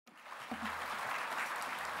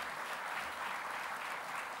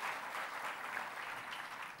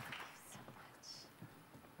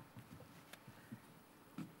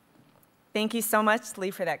Thank you so much, Lee,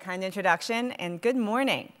 for that kind introduction, and good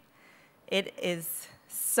morning. It is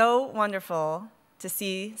so wonderful to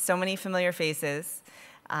see so many familiar faces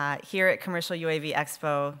here at Commercial UAV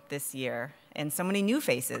Expo this year, and so many new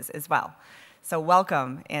faces as well. So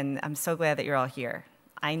welcome, and I'm so glad that you're all here.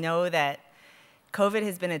 I know that COVID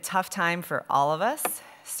has been a tough time for all of us,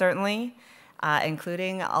 certainly,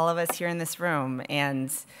 including all of us here in this room, and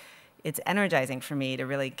it's energizing for me to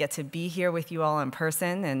really get to be here with you all in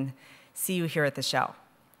person and see you here at the show.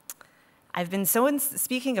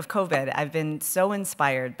 Speaking of COVID, I've been so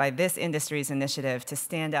inspired by this industry's initiative to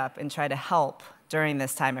stand up and try to help during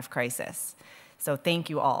this time of crisis. So thank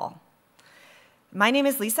you all. My name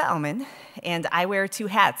is Lisa Ellman, and I wear two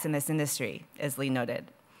hats in this industry, as Lee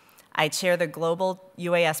noted. I chair the Global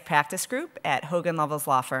UAS Practice Group at Hogan Lovells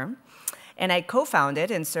Law Firm, and I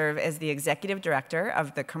co-founded and serve as the Executive Director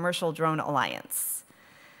of the Commercial Drone Alliance.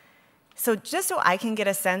 So just so I can get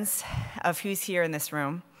a sense of who's here in this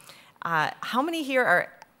room, how many here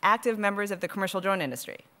are active members of the commercial drone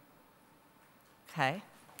industry? Okay,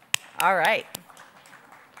 all right.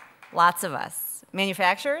 Lots of us.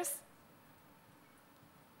 Manufacturers?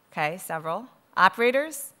 Okay, several.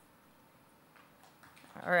 Operators?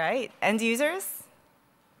 All right. End users?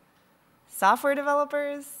 Software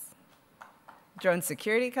developers? Drone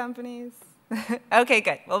security companies? Okay,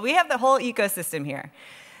 good. Well, we have the whole ecosystem here.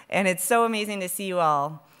 And it's so amazing to see you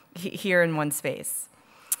all here in one space.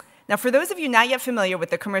 Now, for those of you not yet familiar with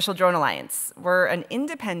the Commercial Drone Alliance, we're an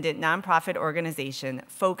independent nonprofit organization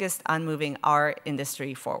focused on moving our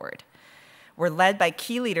industry forward. We're led by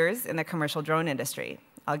key leaders in the commercial drone industry.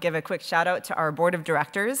 I'll give a quick shout out to our board of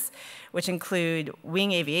directors, which include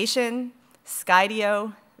Wing Aviation,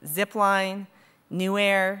 Skydio, Zipline, New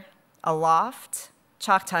Air, Aloft,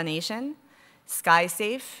 Choctaw Nation,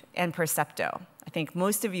 SkySafe, and Percepto. I think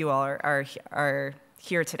most of you all are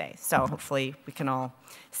here today, so hopefully we can all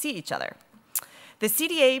see each other. The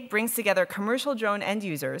CDA brings together commercial drone end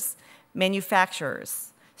users,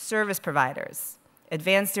 manufacturers, service providers,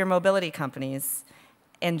 advanced air mobility companies,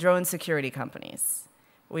 and drone security companies.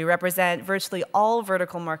 We represent virtually all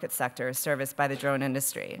vertical market sectors serviced by the drone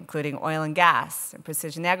industry, including oil and gas, and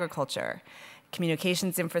precision agriculture,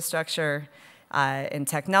 communications infrastructure, and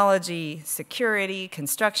technology, security,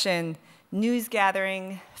 construction, news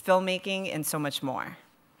gathering, filmmaking, and so much more.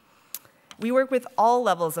 We work with all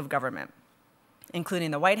levels of government,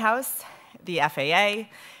 including the White House, the FAA,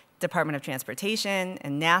 Department of Transportation,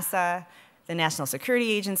 and NASA, the national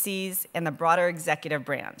security agencies, and the broader executive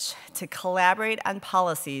branch to collaborate on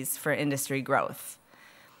policies for industry growth.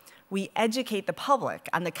 We educate the public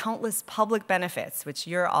on the countless public benefits, which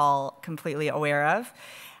you're all completely aware of,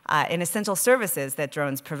 and essential services that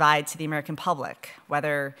drones provide to the American public,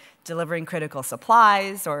 whether delivering critical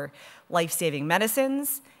supplies or life-saving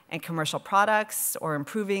medicines and commercial products, or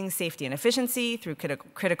improving safety and efficiency through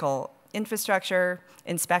critical infrastructure,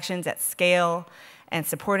 inspections at scale, and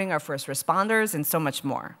supporting our first responders, and so much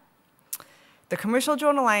more. The Commercial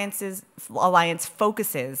Drone Alliance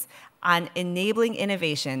focuses on enabling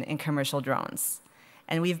innovation in commercial drones,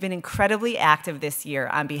 and we've been incredibly active this year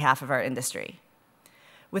on behalf of our industry.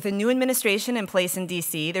 With a new administration in place in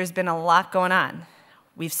DC, there's been a lot going on.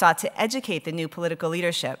 We've sought to educate the new political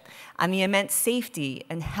leadership on the immense safety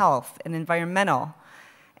and health and environmental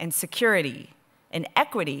and security and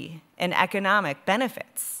equity and economic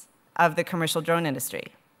benefits of the commercial drone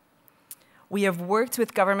industry. We have worked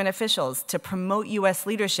with government officials to promote US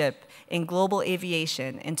leadership in global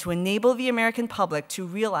aviation and to enable the American public to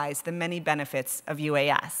realize the many benefits of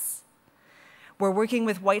UAS. We're working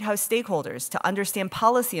with White House stakeholders to understand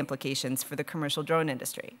policy implications for the commercial drone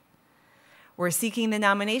industry. We're seeking the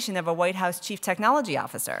nomination of a White House Chief Technology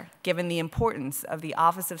Officer, given the importance of the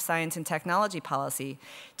Office of Science and Technology Policy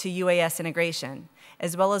to UAS integration,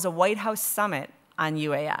 as well as a White House summit on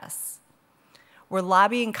UAS. We're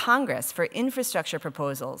lobbying Congress for infrastructure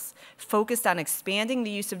proposals focused on expanding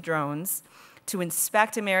the use of drones to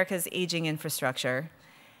inspect America's aging infrastructure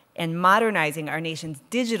and modernizing our nation's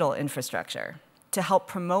digital infrastructure to help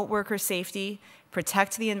promote worker safety,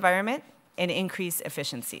 protect the environment, and increase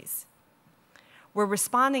efficiencies. We're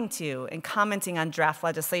responding to and commenting on draft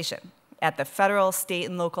legislation at the federal, state,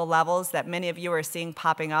 and local levels that many of you are seeing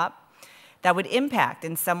popping up that would impact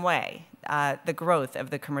in some way the growth of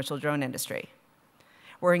the commercial drone industry.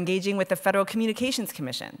 We're engaging with the Federal Communications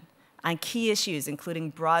Commission on key issues including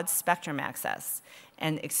broad spectrum access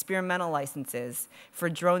and experimental licenses for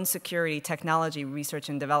drone security technology research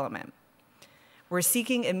and development. We're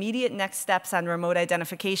seeking immediate next steps on remote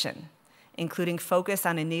identification, including focus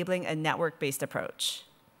on enabling a network-based approach.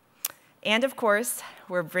 And of course,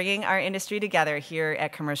 we're bringing our industry together here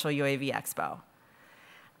at Commercial UAV Expo.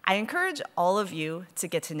 I encourage all of you to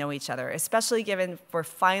get to know each other, especially given we're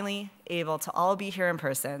finally able to all be here in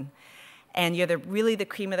person, and you're really the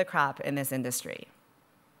cream of the crop in this industry.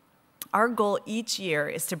 Our goal each year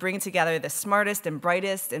is to bring together the smartest and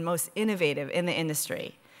brightest and most innovative in the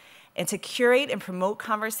industry, and to curate and promote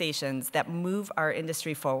conversations that move our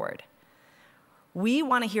industry forward. We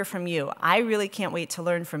want to hear from you. I really can't wait to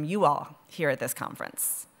learn from you all here at this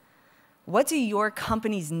conference. What do your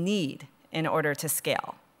companies need in order to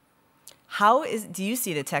scale? How do you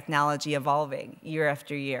see the technology evolving year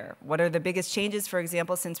after year? What are the biggest changes, for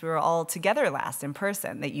example, since we were all together last in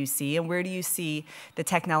person that you see, and where do you see the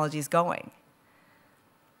technologies going?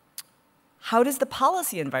 How does the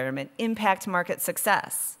policy environment impact market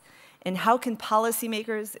success? And how can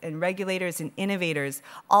policymakers and regulators and innovators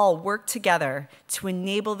all work together to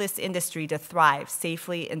enable this industry to thrive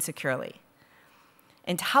safely and securely?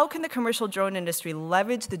 And how can the commercial drone industry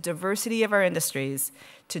leverage the diversity of our industries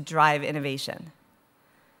to drive innovation?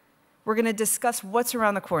 We're going to discuss what's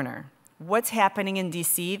around the corner, what's happening in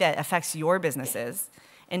DC that affects your businesses,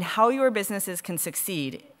 and how your businesses can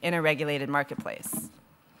succeed in a regulated marketplace.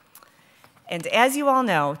 And as you all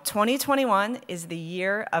know, 2021 is the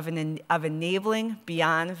year of enabling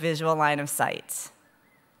beyond visual line of sight.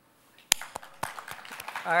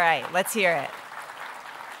 All right, let's hear it.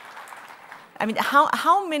 I mean,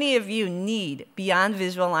 how many of you need beyond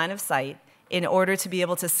visual line of sight in order to be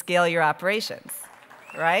able to scale your operations,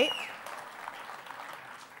 right?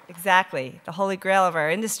 Exactly, the holy grail of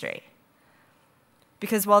our industry.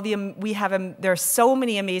 Because while there are so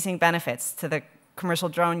many amazing benefits to the commercial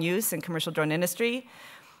drone use and commercial drone industry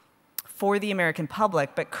for the American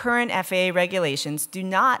public, but current FAA regulations do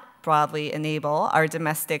not broadly enable our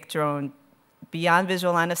domestic drone beyond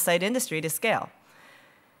visual line of sight industry to scale.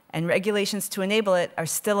 And regulations to enable it are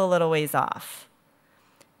still a little ways off.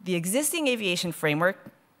 The existing aviation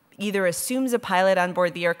framework either assumes a pilot on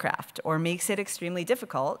board the aircraft or makes it extremely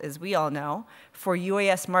difficult, as we all know, for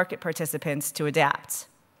UAS market participants to adapt.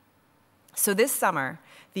 So this summer,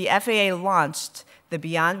 the FAA launched the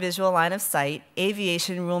Beyond Visual Line of Sight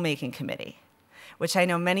Aviation Rulemaking Committee, which I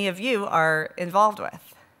know many of you are involved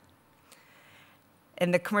with.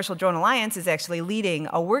 And the Commercial Drone Alliance is actually leading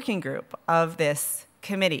a working group of this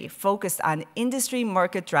committee focused on industry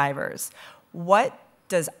market drivers. What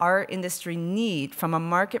does our industry need from a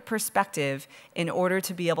market perspective in order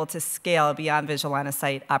to be able to scale beyond visual line of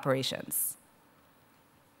sight operations?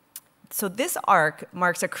 So this arc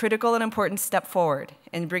marks a critical and important step forward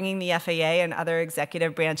in bringing the FAA and other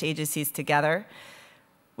executive branch agencies together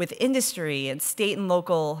with industry and state and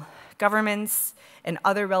local governments and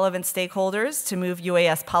other relevant stakeholders to move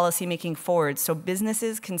UAS policymaking forward so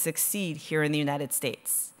businesses can succeed here in the United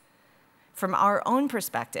States. From our own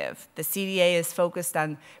perspective, the CDA is focused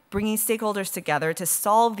on bringing stakeholders together to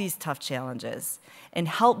solve these tough challenges and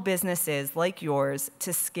help businesses like yours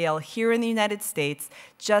to scale here in the United States,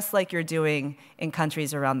 just like you're doing in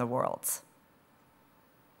countries around the world.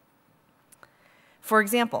 For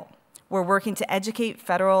example, we're working to educate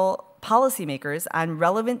federal policymakers on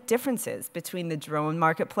relevant differences between the drone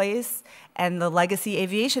marketplace and the legacy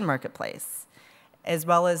aviation marketplace, as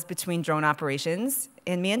well as between drone operations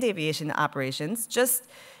and manned aviation operations, just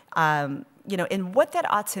and what that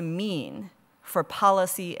ought to mean for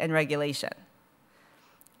policy and regulation.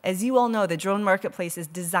 As you all know, the drone marketplace is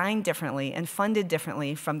designed differently and funded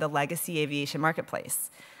differently from the legacy aviation marketplace.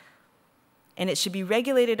 And it should be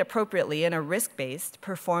regulated appropriately in a risk-based,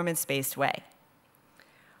 performance-based way.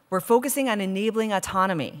 We're focusing on enabling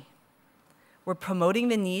autonomy. We're promoting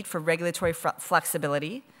the need for regulatory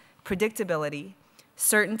flexibility, predictability,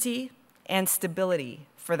 certainty, and stability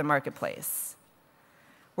for the marketplace.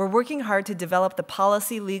 We're working hard to develop the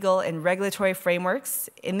policy, legal, and regulatory frameworks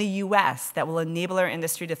in the US that will enable our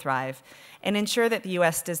industry to thrive and ensure that the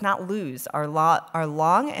US does not lose our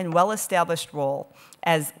long and well-established role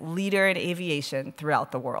as leader in aviation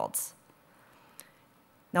throughout the world.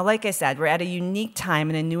 Now, like I said, we're at a unique time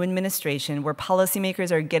in a new administration where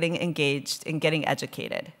policymakers are getting engaged and getting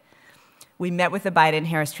educated. We met with the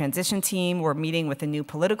Biden-Harris transition team. We're meeting with the new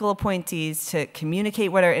political appointees to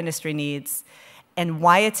communicate what our industry needs and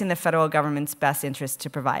why it's in the federal government's best interest to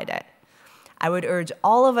provide it. I would urge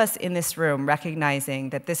all of us in this room recognizing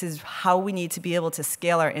that this is how we need to be able to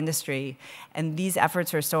scale our industry, and these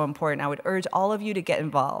efforts are so important. I would urge all of you to get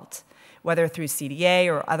involved, whether through CDA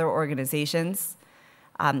or other organizations.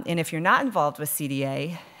 And if you're not involved with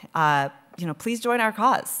CDA, please join our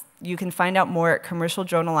cause. You can find out more at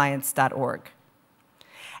commercialdronealliance.org.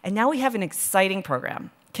 And now we have an exciting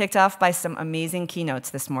program, kicked off by some amazing keynotes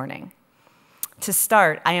this morning. To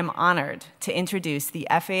start, I am honored to introduce the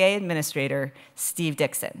FAA Administrator Steve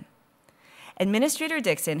Dickson. Administrator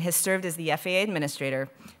Dickson has served as the FAA Administrator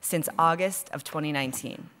since August of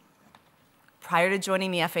 2019. Prior to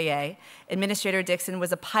joining the FAA, Administrator Dickson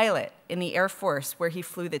was a pilot in the Air Force where he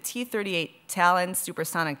flew the T-38 Talon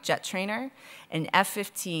supersonic jet trainer and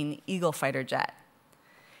F-15 Eagle fighter jet.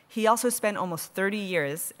 He also spent almost 30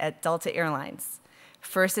 years at Delta Airlines,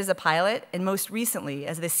 first as a pilot and most recently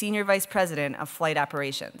as the Senior Vice President of Flight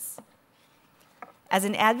Operations. As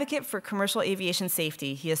an advocate for commercial aviation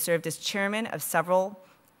safety, he has served as chairman of several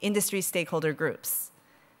industry stakeholder groups.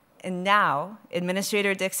 And now,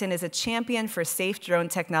 Administrator Dickson is a champion for safe drone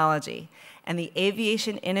technology and the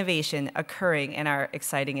aviation innovation occurring in our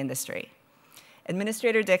exciting industry.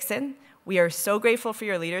 Administrator Dickson, we are so grateful for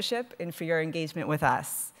your leadership and for your engagement with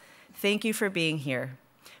us. Thank you for being here.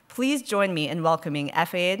 Please join me in welcoming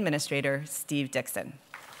FAA Administrator Steve Dickson.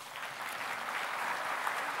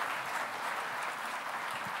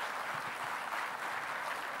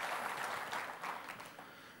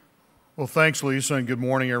 Well, thanks, Lisa, and good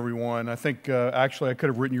morning, everyone. I think, actually, I could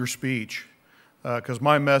have written your speech, because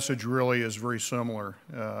my message really is very similar.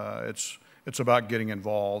 It's about getting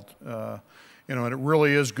involved. And it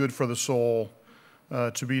really is good for the soul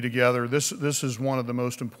to be together. This is one of the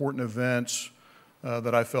most important events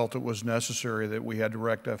that I felt it was necessary that we had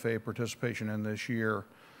direct FAA participation in this year.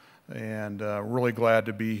 And really glad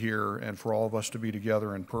to be here and for all of us to be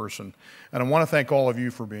together in person. And I want to thank all of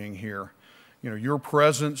you for being here. Your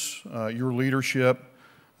presence, your leadership,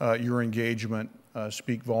 your engagement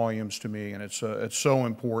speak volumes to me, and it's so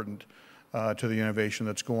important to the innovation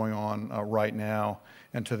that's going on right now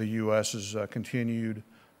and to the U.S.'s continued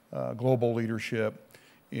global leadership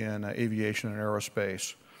in aviation and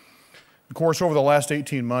aerospace. Of course, over the last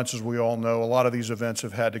 18 months, as we all know, a lot of these events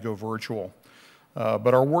have had to go virtual.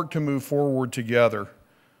 But our work to move forward together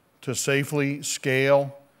to safely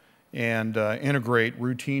scale and integrate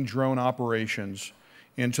routine drone operations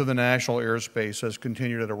into the national airspace has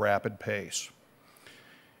continued at a rapid pace.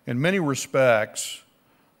 In many respects,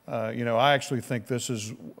 I actually think this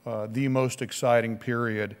is the most exciting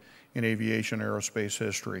period in aviation aerospace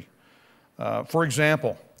history. For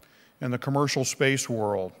example, in the commercial space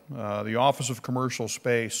world, the Office of Commercial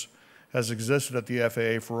Space has existed at the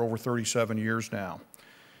FAA for over 37 years now.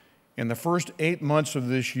 In the first 8 months of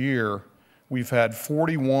this year, we've had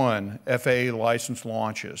 41 FAA licensed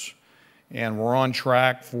launches, and we're on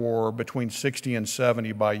track for between 60 and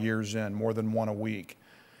 70 by year's end, more than one a week.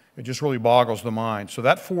 It just really boggles the mind. So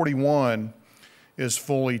that 41 is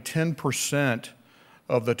fully 10%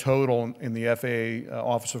 of the total in the FAA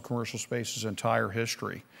Office of Commercial Space's entire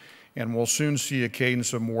history. And we'll soon see a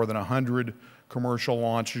cadence of more than 100 commercial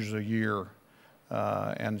launches a year.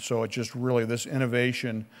 And so it just really, this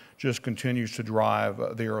innovation just continues to drive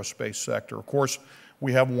the aerospace sector. Of course,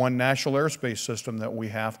 we have one national airspace system that we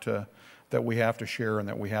have to share and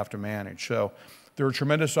that we have to manage. So there are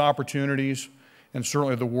tremendous opportunities, and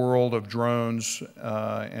certainly the world of drones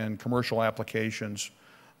and commercial applications,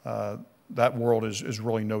 that world is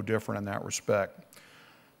really no different in that respect.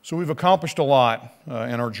 So we've accomplished a lot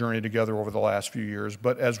in our journey together over the last few years,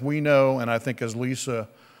 but as we know, and I think as Lisa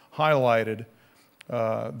highlighted,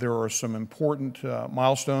 there are some important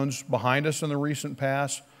milestones behind us in the recent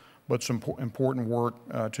past, but some important work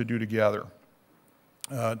to do together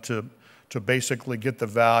to basically get the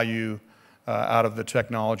value out of the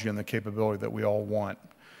technology and the capability that we all want.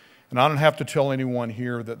 And I don't have to tell anyone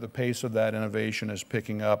here that the pace of that innovation is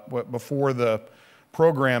picking up. Before the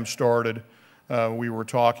program started, we were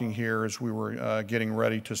talking here as we were getting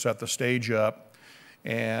ready to set the stage up,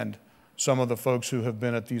 and some of the folks who have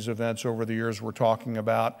been at these events over the years were talking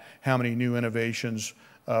about how many new innovations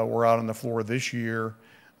were out on the floor this year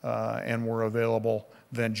and were available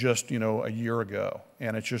than just a year ago.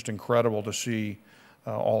 And it's just incredible to see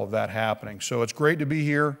all of that happening. So it's great to be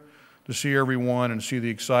here, to see everyone and see the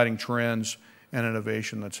exciting trends and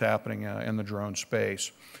innovation that's happening in the drone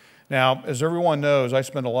space. Now, as everyone knows, I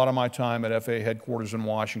spend a lot of my time at FAA headquarters in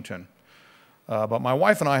Washington. But my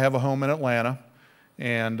wife and I have a home in Atlanta,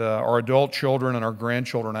 and our adult children and our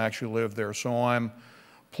grandchildren actually live there. So I'm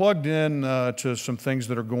plugged in to some things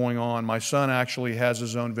that are going on. My son actually has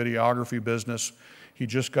his own videography business. He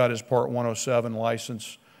just got his Part 107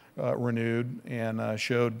 license renewed and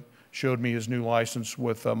showed me his new license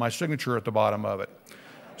with my signature at the bottom of it.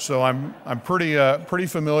 So I'm pretty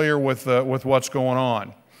familiar with what's going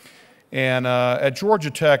on. And at Georgia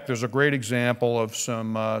Tech, there's a great example of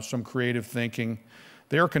some creative thinking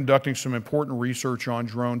They are conducting some important research on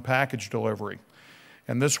drone package delivery.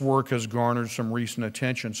 And this work has garnered some recent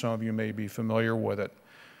attention. Some of you may be familiar with it.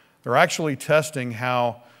 They're actually testing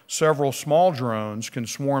how several small drones can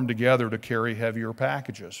swarm together to carry heavier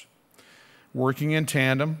packages. Working in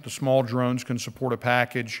tandem, the small drones can support a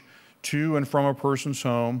package to and from a person's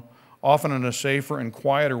home, often in a safer and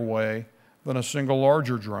quieter way than a single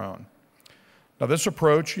larger drone. Now this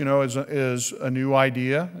approach, is a new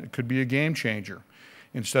idea. It could be a game changer.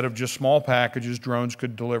 Instead of just small packages, drones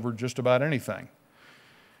could deliver just about anything.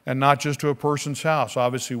 And not just to a person's house.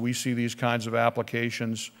 Obviously, we see these kinds of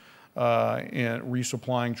applications in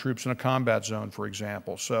resupplying troops in a combat zone, for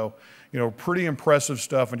example. So, pretty impressive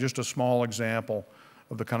stuff, and just a small example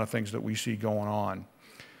of the kind of things that we see going on.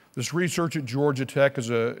 This research at Georgia Tech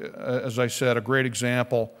is, as I said, a great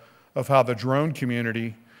example of how the drone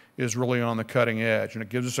community is really on the cutting edge. And it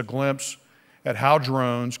gives us a glimpse at how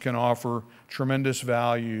drones can offer tremendous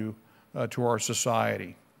value to our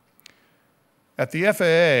society. At the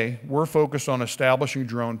FAA, we're focused on establishing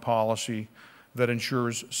drone policy that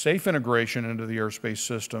ensures safe integration into the airspace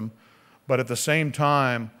system, but at the same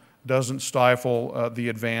time doesn't stifle the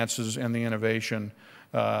advances and the innovation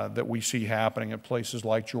that we see happening at places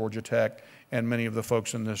like Georgia Tech and many of the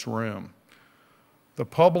folks in this room. The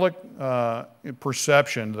public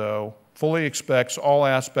perception, though, fully expects all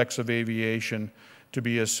aspects of aviation to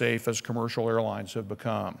be as safe as commercial airlines have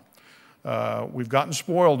become. We've gotten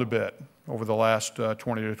spoiled a bit over the last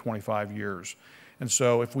 20 to 25 years. And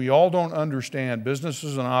so if we all don't understand,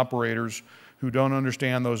 businesses and operators who don't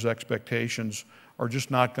understand those expectations are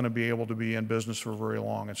just not going to be able to be in business for very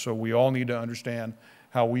long. And so we all need to understand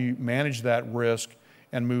how we manage that risk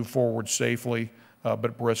and move forward safely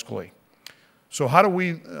but briskly. So how do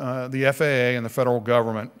we, the FAA and the federal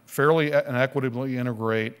government, fairly and equitably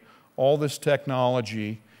integrate all this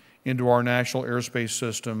technology into our national airspace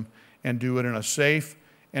system and do it in a safe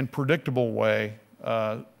and predictable way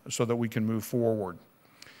so that we can move forward?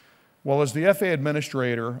 Well, as the FAA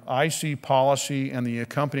Administrator, I see policy and the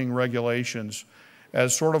accompanying regulations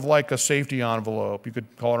as sort of like a safety envelope. You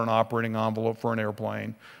could call it an operating envelope for an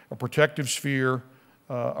airplane, a protective sphere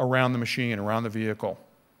around the machine, around the vehicle.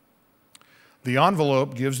 The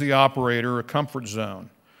envelope gives the operator a comfort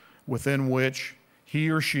zone within which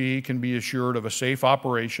he or she can be assured of a safe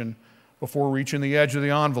operation before reaching the edge of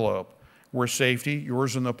the envelope, where safety,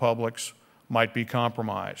 yours and the public's, might be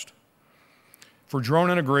compromised. For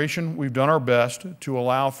drone integration, we've done our best to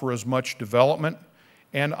allow for as much development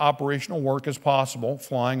and operational work as possible,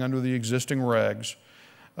 flying under the existing regs,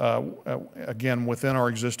 again, within our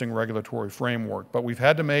existing regulatory framework. But we've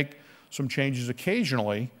had to make some changes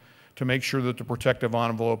occasionally to make sure that the protective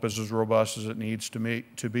envelope is as robust as it needs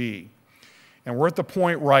to be. And we're at the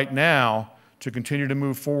point right now to continue to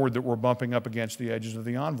move forward that we're bumping up against the edges of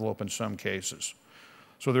the envelope in some cases.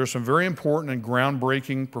 So there are some very important and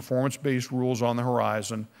groundbreaking performance-based rules on the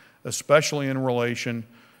horizon, especially in relation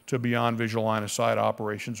to beyond visual line of sight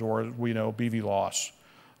operations, or as we know, BVLOS,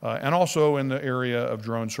 and also in the area of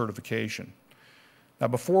drone certification. Now,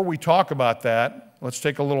 before we talk about that, let's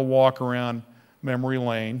take a little walk around memory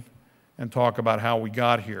lane and talk about how we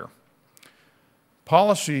got here.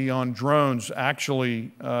 Policy on drones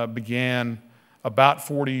actually began about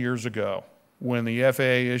 40 years ago when the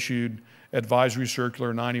FAA issued Advisory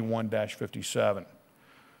Circular 91-57.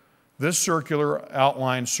 This circular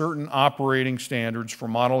outlined certain operating standards for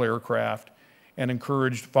model aircraft and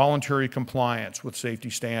encouraged voluntary compliance with safety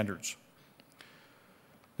standards.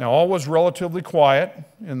 Now, all was relatively quiet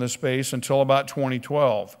in the space until about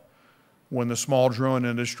 2012, when the small drone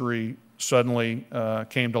industry suddenly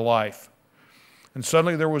came to life. And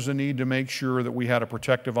suddenly there was a need to make sure that we had a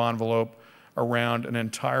protective envelope around an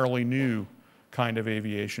entirely new kind of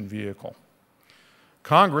aviation vehicle.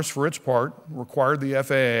 Congress, for its part, required the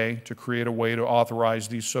FAA to create a way to authorize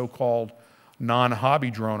these so-called non-hobby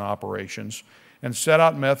drone operations and set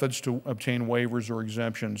out methods to obtain waivers or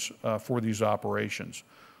exemptions for these operations.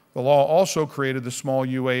 The law also created the small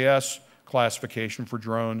UAS classification for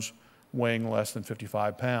drones weighing less than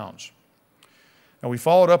 55 pounds. Now, we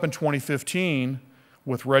followed up in 2015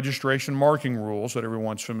 with registration marking rules that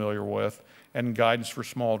everyone's familiar with and guidance for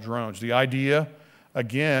small drones. The idea,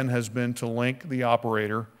 again, has been to link the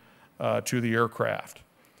operator to the aircraft.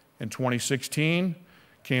 In 2016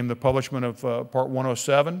 came the publishment of Part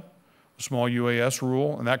 107, the small UAS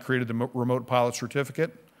rule, and that created the remote pilot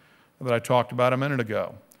certificate that I talked about a minute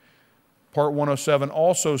ago. Part 107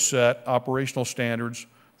 also set operational standards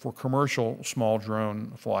for commercial small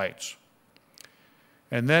drone flights.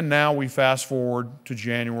 And then now we fast forward to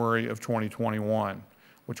January of 2021,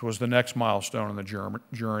 which was the next milestone in the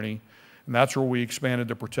journey, And that's where we expanded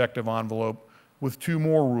the protective envelope with 2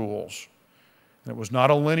 more rules. And it was not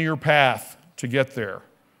a linear path to get there,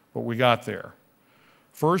 but we got there.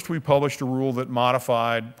 First, we published a rule that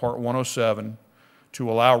modified Part 107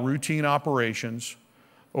 to allow routine operations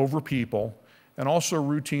over people and also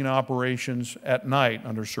routine operations at night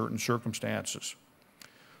under certain circumstances.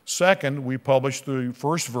 Second, we published the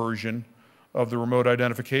first version of the remote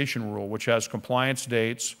identification rule, which has compliance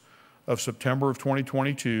dates of September of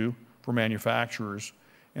 2022 for manufacturers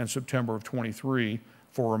and September of 23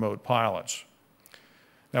 for remote pilots.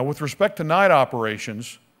 Now, with respect to night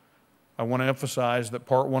operations, I want to emphasize that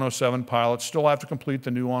Part 107 pilots still have to complete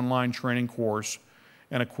the new online training course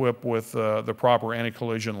and equip with the proper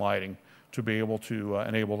anti-collision lighting to be able to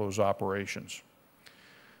enable those operations.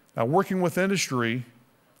 Now, working with industry,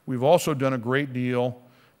 we've also done a great deal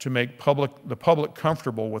to make the public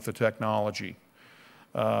comfortable with the technology,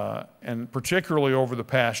 and particularly over the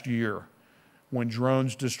past year when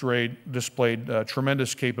drones displayed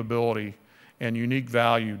tremendous capability and unique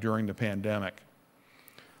value during the pandemic.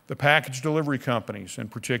 The package delivery companies, in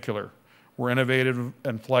particular, were innovative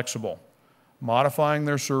and flexible, modifying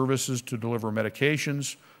their services to deliver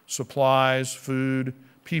medications, supplies, food,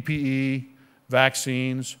 PPE,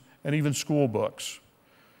 vaccines, and even school books.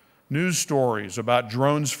 News stories about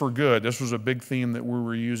drones for good. This was a big theme that we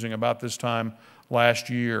were using about this time last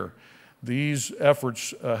year. These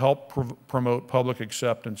efforts help promote public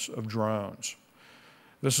acceptance of drones.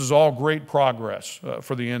 This is all great progress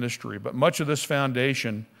for the industry, but much of this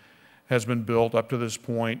foundation has been built up to this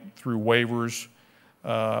point through waivers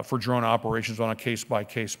for drone operations on a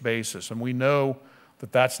case-by-case basis. And we know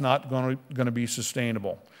that that's not going to be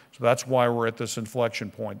sustainable. So that's why we're at this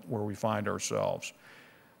inflection point where we find ourselves.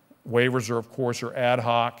 Waivers are, of course, ad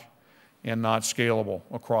hoc and not scalable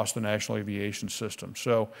across the national aviation system.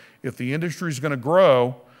 So if the industry is going to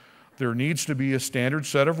grow, there needs to be a standard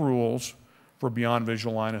set of rules for beyond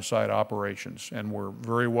visual line of sight operations, and we're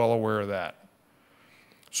very well aware of that.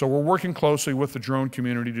 So we're working closely with the drone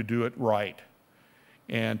community to do it right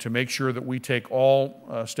and to make sure that we take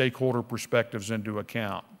all stakeholder perspectives into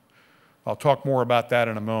account. I'll talk more about that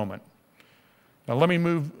in a moment. Now let me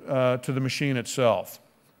move to the machine itself.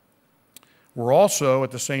 We're also,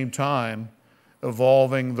 at the same time,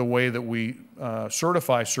 evolving the way that we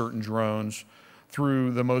certify certain drones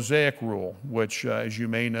through the Mosaic rule, which, as you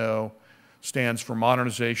may know, stands for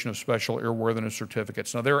Modernization of Special Airworthiness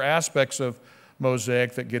Certificates. Now, there are aspects of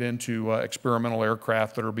Mosaic that get into experimental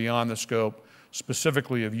aircraft that are beyond the scope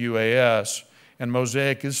specifically of UAS, and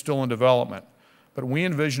Mosaic is still in development. But we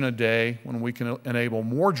envision a day when we can enable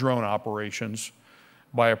more drone operations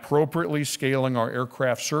by appropriately scaling our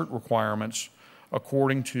aircraft cert requirements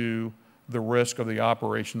according to the risk of the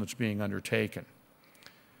operation that's being undertaken.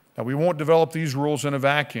 Now, we won't develop these rules in a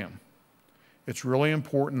vacuum. It's really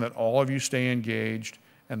important that all of you stay engaged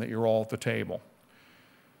and that you're all at the table.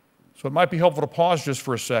 So it might be helpful to pause just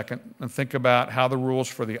for a second and think about how the rules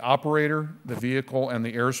for the operator, the vehicle, and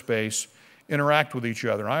the airspace interact with each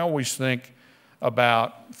other. And I always think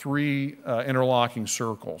about 3 interlocking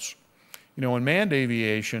circles. You know, in manned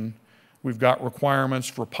aviation, we've got requirements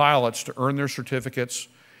for pilots to earn their certificates,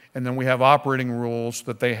 and then we have operating rules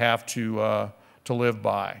that they have to live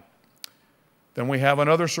by. Then we have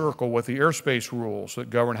another circle with the airspace rules that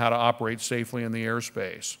govern how to operate safely in the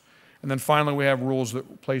airspace. And then finally, we have rules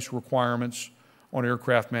that place requirements on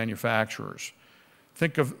aircraft manufacturers.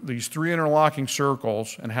 Think of these 3 interlocking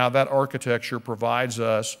circles and how that architecture provides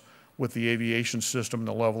us with the aviation system and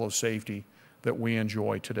the level of safety that we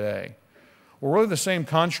enjoy today. Well, really the same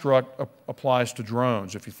construct applies to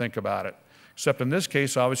drones, if you think about it. Except in this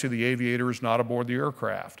case, obviously the aviator is not aboard the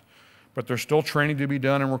aircraft. But there's still training to be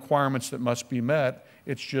done and requirements that must be met.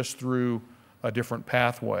 It's just through a different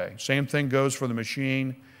pathway. Same thing goes for the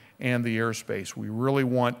machine and the airspace. We really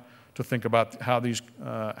want to think about how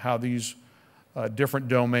these different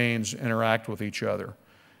domains interact with each other.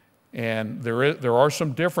 And there are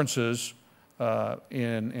some differences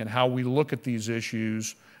in how we look at these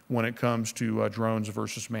issues when it comes to drones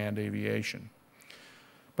versus manned aviation.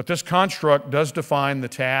 But this construct does define the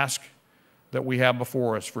task that we have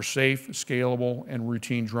before us for safe, scalable, and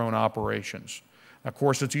routine drone operations. Of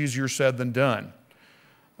course, it's easier said than done.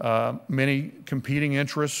 Many competing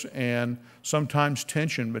interests and sometimes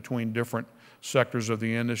tension between different sectors of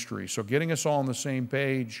the industry. So getting us all on the same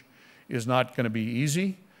page is not going to be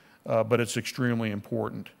easy, but it's extremely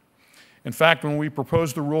important. In fact, when we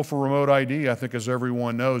proposed the rule for remote ID, I think as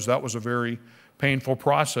everyone knows, that was a very painful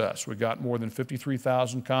process. We got more than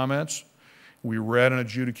 53,000 comments. We read and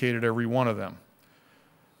adjudicated every one of them.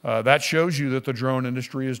 That shows you that the drone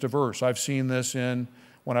industry is diverse. I've seen this in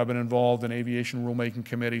when I've been involved in aviation rulemaking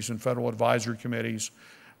committees and federal advisory committees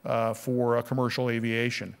for commercial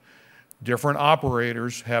aviation. Different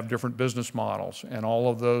operators have different business models, and all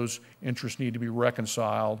of those interests need to be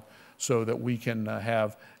reconciled so that we can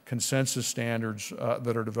have consensus standards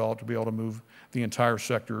that are developed to be able to move the entire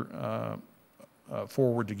sector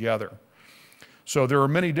forward together. So there are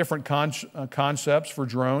many different concepts for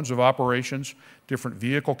drones of operations, different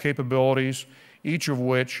vehicle capabilities, each of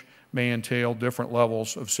which may entail different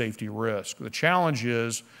levels of safety risk. The challenge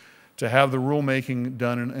is to have the rulemaking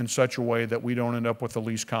done in such a way that we don't end up with the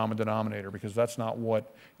least common denominator, because that's not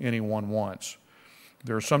what anyone wants.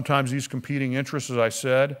 There are sometimes these competing interests, as I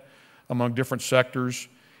said, among different sectors,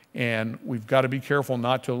 and we've got to be careful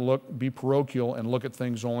not to be parochial and look at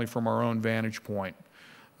things only from our own vantage point,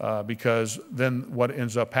 because then what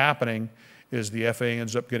ends up happening is the FAA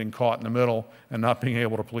ends up getting caught in the middle and not being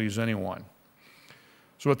able to please anyone.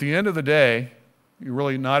 So at the end of the day,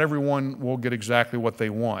 not everyone will get exactly what they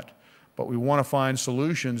want, but we want to find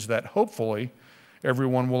solutions that hopefully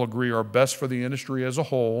everyone will agree are best for the industry as a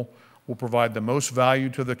whole, will provide the most value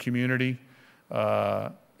to the community,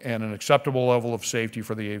 and an acceptable level of safety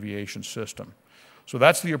for the aviation system. So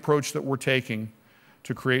that's the approach that we're taking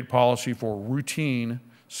to create policy for routine,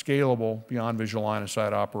 scalable, beyond visual line of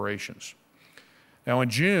sight operations. Now in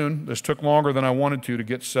June, this took longer than I wanted to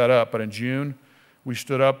get set up, but in June, we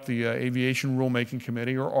stood up the Aviation Rulemaking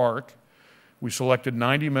Committee, or ARC. We selected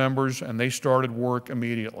 90 members, and they started work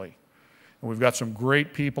immediately. And we've got some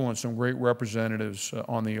great people and some great representatives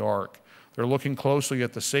on the ARC. They're looking closely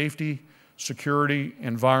at the safety, security,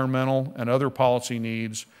 environmental, and other policy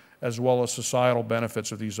needs, as well as societal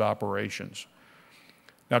benefits of these operations.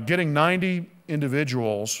 Now, getting 90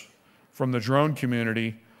 individuals from the drone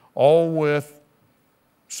community, all with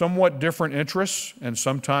somewhat different interests, and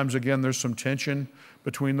sometimes, again, there's some tension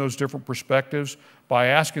between those different perspectives, by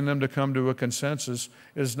asking them to come to a consensus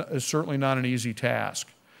is certainly not an easy task,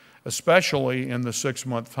 especially in the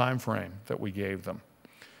 6-month time frame that we gave them.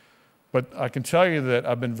 But I can tell you that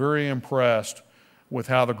I've been very impressed with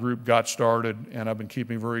how the group got started, and I've been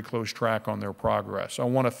keeping very close track on their progress. I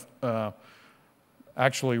want to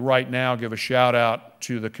actually right now give a shout out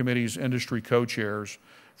to the committee's industry co-chairs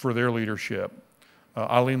for their leadership.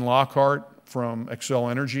 Eileen Lockhart from Excel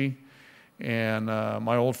Energy, and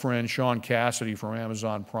my old friend Sean Cassidy from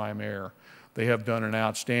Amazon Prime Air. They have done an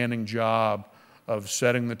outstanding job of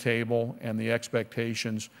setting the table and the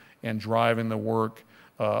expectations and driving the work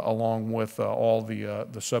along with all the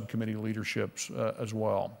subcommittee leaderships as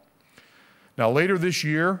well. Now later this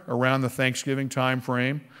year, around the Thanksgiving time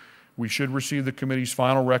frame, we should receive the committee's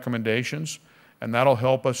final recommendations, and that'll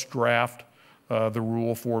help us draft the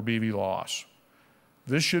rule for BVLOS.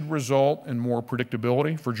 This should result in more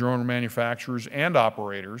predictability for drone manufacturers and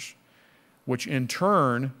operators, which in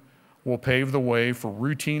turn will pave the way for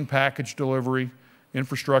routine package delivery,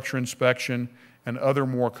 infrastructure inspection, and other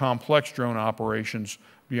more complex drone operations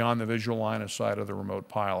beyond the visual line of sight of the remote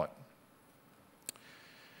pilot.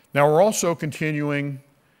 Now we're also continuing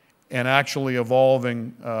and actually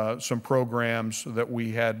evolving some programs that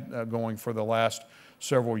we had going for the last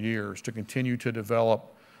several years to continue to develop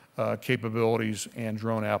capabilities and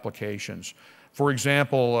drone applications. For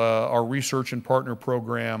example, our research and partner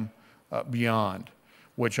program, Beyond,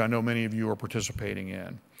 which I know many of you are participating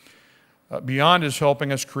in. Beyond is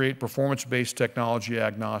helping us create performance-based technology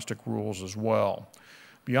agnostic rules as well.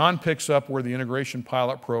 Beyond picks up where the Integration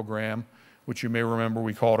Pilot Program, which you may remember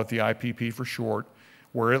we called it the IPP for short,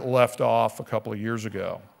 where it left off a couple of years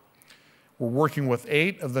ago. We're working with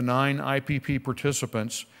 8 of the 9 IPP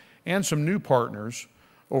participants and some new partners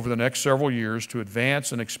over the next several years to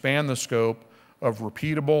advance and expand the scope of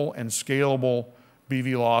repeatable and scalable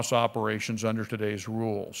BVLOS operations under today's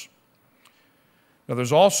rules. Now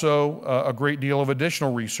there's also a great deal of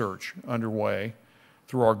additional research underway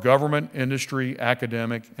through our government, industry,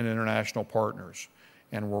 academic, and international partners,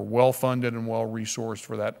 and we're well funded and well resourced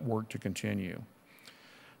for that work to continue.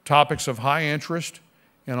 Topics of high interest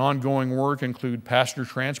and ongoing work include passenger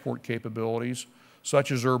transport capabilities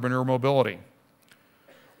such as urban air mobility.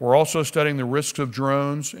 We're also studying the risks of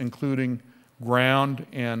drones, including ground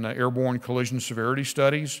and airborne collision severity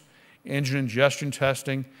studies, engine ingestion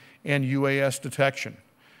testing, and UAS detection,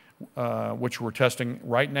 which we're testing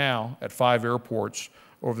right now at 5 airports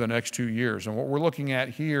over the next 2 years. And what we're looking at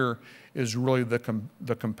here is really the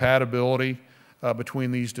compatibility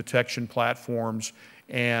between these detection platforms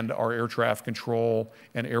and our air traffic control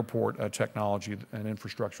and airport technology and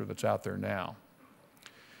infrastructure that's out there now.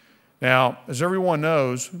 Now, as everyone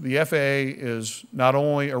knows, the FAA is not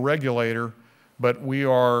only a regulator, but we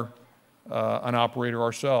are an operator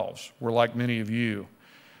ourselves. We're like many of you.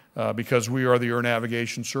 because we are the air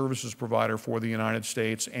navigation services provider for the United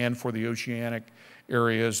States and for the oceanic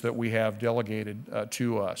areas that we have delegated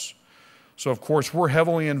to us. So of course, we're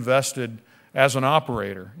heavily invested as an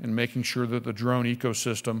operator in making sure that the drone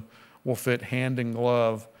ecosystem will fit hand in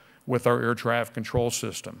glove with our air traffic control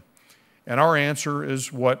system. And our answer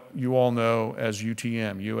is what you all know as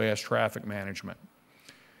UTM, UAS Traffic Management.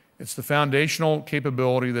 It's the foundational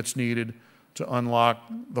capability that's needed to unlock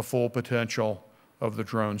the full potential of the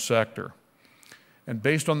drone sector. And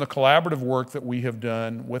based on the collaborative work that we have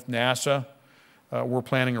done with NASA, we're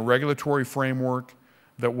planning a regulatory framework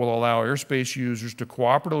that will allow airspace users to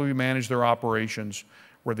cooperatively manage their operations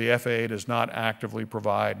where the FAA does not actively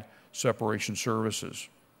provide separation services.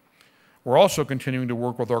 We're also continuing to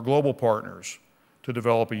work with our global partners to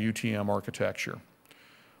develop a UTM architecture.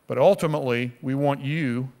 But ultimately, we want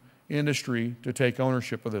you, industry, to take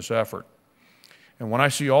ownership of this effort. And when I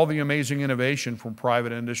see all the amazing innovation from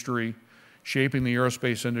private industry shaping the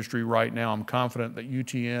aerospace industry right now, I'm confident that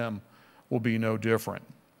UTM will be no different.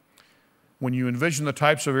 When you envision the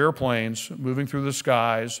types of airplanes moving through the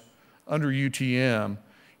skies under UTM,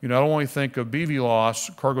 you not only think of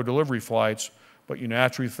BVLOS, cargo delivery flights, but you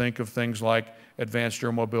naturally think of things like advanced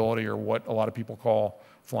air mobility, or what a lot of people call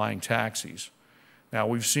flying taxis. Now,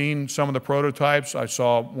 we've seen some of the prototypes. I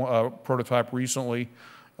saw a prototype recently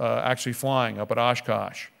actually flying up at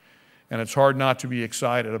Oshkosh, and it's hard not to be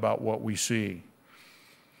excited about what we see.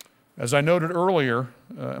 As I noted earlier,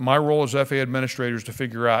 my role as FAA Administrator is to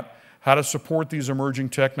figure out how to support these emerging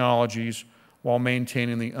technologies while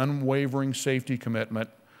maintaining the unwavering safety commitment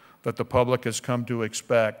that the public has come to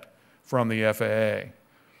expect from the FAA.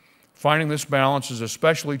 Finding this balance is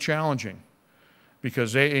especially challenging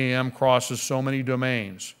because AAM crosses so many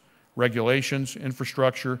domains: regulations,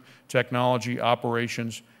 infrastructure, technology,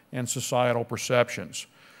 operations, and societal perceptions.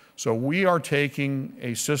 So we are taking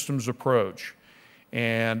a systems approach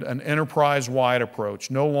and an enterprise-wide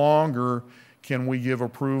approach. No longer can we give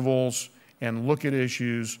approvals and look at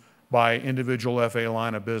issues by individual FAA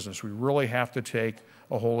line of business. We really have to take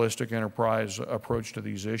a holistic enterprise approach to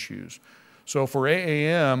these issues. So for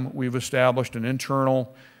AAM, we've established an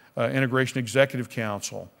internal Integration Executive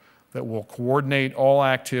Council that will coordinate all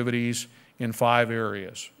activities in 5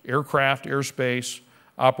 areas: aircraft, airspace,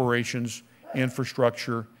 operations,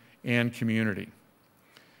 infrastructure, and community.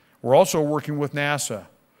 We're also working with NASA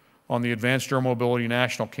on the Advanced Air Mobility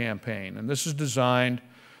National Campaign, and this is designed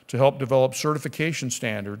to help develop certification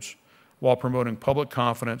standards while promoting public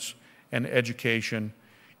confidence and education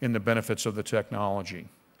in the benefits of the technology.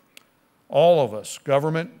 All of us,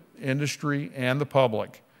 government, industry, and the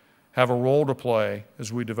public, have a role to play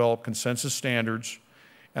as we develop consensus standards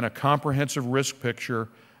and a comprehensive risk picture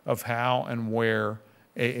of how and where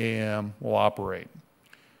AAM will operate.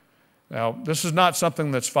 Now, this is not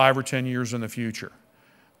something that's 5 or 10 years in the future.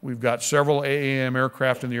 We've got several AAM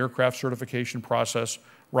aircraft in the aircraft certification process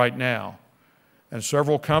right now, and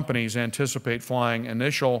several companies anticipate flying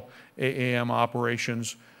initial AAM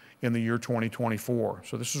operations in the year 2024.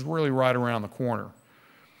 So this is really right around the corner.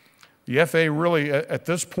 The FAA really, at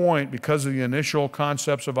this point, because of the initial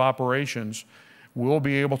concepts of operations, will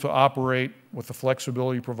be able to operate with the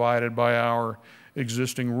flexibility provided by our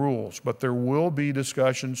existing rules. But there will be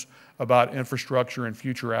discussions about infrastructure and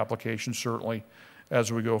future applications, certainly,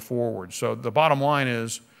 as we go forward. So the bottom line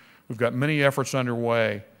is we've got many efforts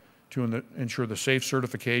underway to ensure the safe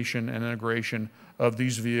certification and integration of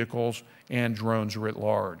these vehicles and drones writ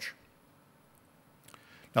large.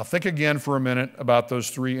 Now think again for a minute about those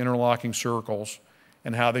 3 interlocking circles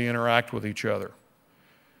and how they interact with each other.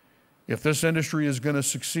 If this industry is going to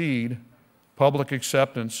succeed, public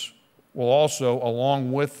acceptance will also,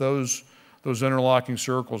 along with those interlocking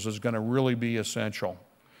circles, is going to really be essential.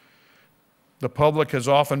 The public has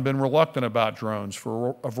often been reluctant about drones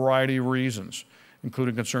for a variety of reasons,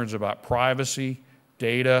 including concerns about privacy,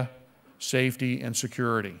 data, safety, and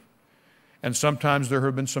security. And sometimes there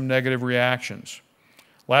have been some negative reactions.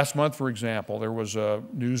 Last month, for example, there was a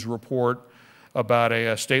news report about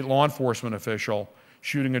a state law enforcement official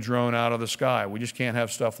shooting a drone out of the sky. We just can't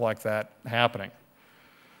have stuff like that happening.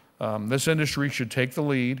 This industry should take the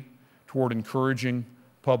lead toward encouraging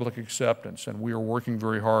public acceptance, and we are working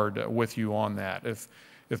very hard with you on that.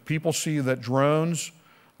 If people see that drones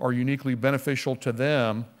are uniquely beneficial to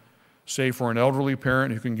them, say for an elderly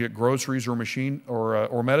parent who can get groceries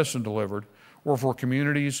or medicine delivered, or for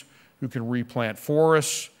communities who can replant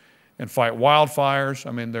forests and fight wildfires,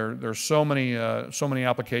 I mean, there's so many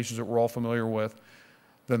applications that we're all familiar with,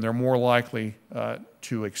 then they're more likely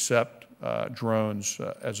to accept drones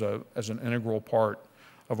as an integral part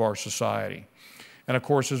of our society. And of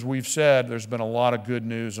course, as we've said, there's been a lot of good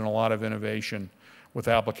news and a lot of innovation with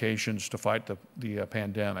applications to fight the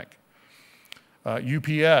pandemic.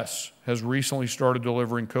 UPS has recently started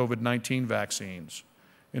delivering COVID-19 vaccines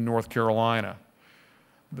in North Carolina.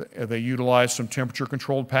 They utilize some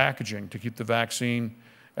temperature-controlled packaging to keep the vaccine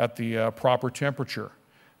at the proper temperature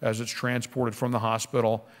as it's transported from the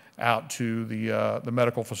hospital out to the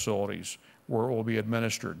medical facilities where it will be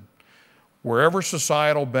administered. Wherever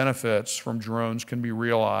societal benefits from drones can be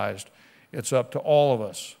realized, it's up to all of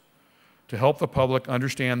us to help the public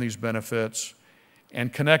understand these benefits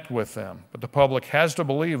and connect with them. But the public has to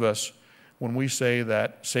believe us when we say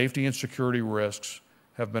that safety and security risks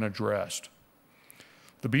have been addressed.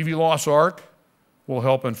 The BVLOS ARC will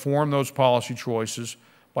help inform those policy choices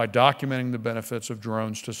by documenting the benefits of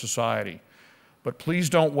drones to society. But please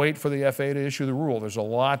don't wait for the FAA to issue the rule. There's a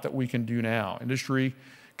lot that we can do now. Industry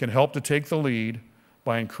can help to take the lead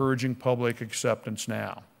by encouraging public acceptance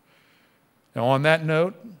now. Now, on that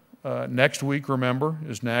note, next week, remember,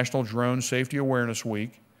 is National Drone Safety Awareness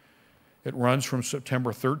Week. It runs from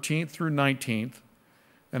September 13th through 19th,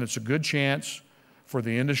 and it's a good chance for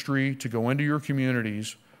the industry to go into your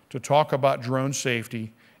communities to talk about drone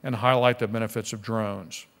safety and highlight the benefits of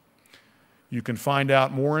drones. You can find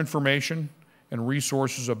out more information and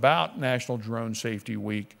resources about National Drone Safety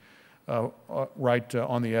Week right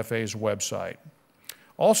on the FAA's website.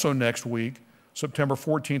 Also next week, September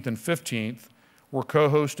 14th and 15th, we're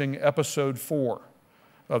co-hosting Episode 4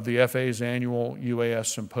 of the FAA's annual UAS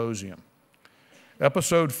Symposium.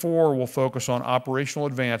 Episode 4 will focus on operational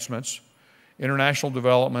advancements, international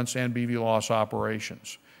developments, and BVLOS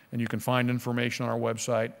operations. And you can find information on our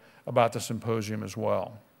website about the symposium as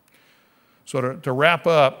well. So to wrap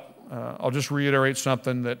up, I'll just reiterate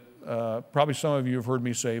something that probably some of you have heard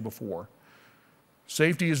me say before.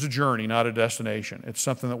 Safety is a journey, not a destination. It's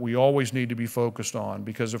something that we always need to be focused on,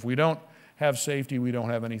 because if we don't have safety, we don't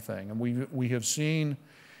have anything. And we have seen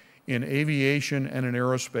in aviation and in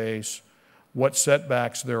aerospace what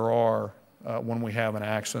setbacks there are when we have an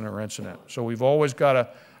accident or incident. So we've always got to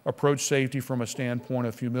approach safety from a standpoint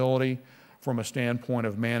of humility, from a standpoint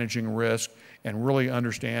of managing risk, and really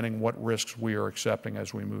understanding what risks we are accepting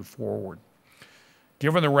as we move forward.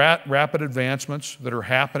 Given the rapid advancements that are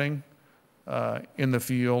happening in the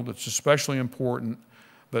field, it's especially important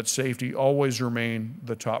that safety always remain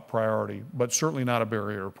the top priority, but certainly not a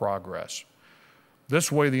barrier to progress.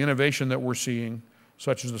 This way, the innovation that we're seeing,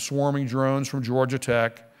 such as the swarming drones from Georgia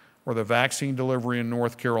Tech or the vaccine delivery in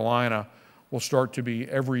North Carolina, will start to be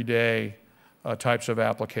everyday types of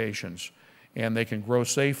applications. And they can grow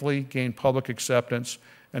safely, gain public acceptance,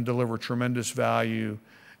 and deliver tremendous value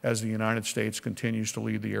as the United States continues to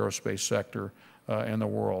lead the aerospace sector in the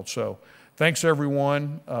world. So thanks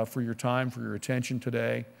everyone for your time, for your attention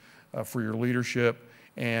today, for your leadership,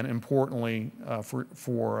 and importantly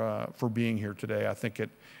for being here today. I think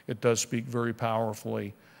it does speak very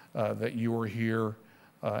powerfully that you are here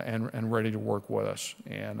and ready to work with us.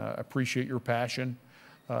 And I appreciate your passion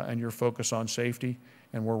and your focus on safety,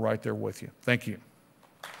 and we're right there with you. Thank you.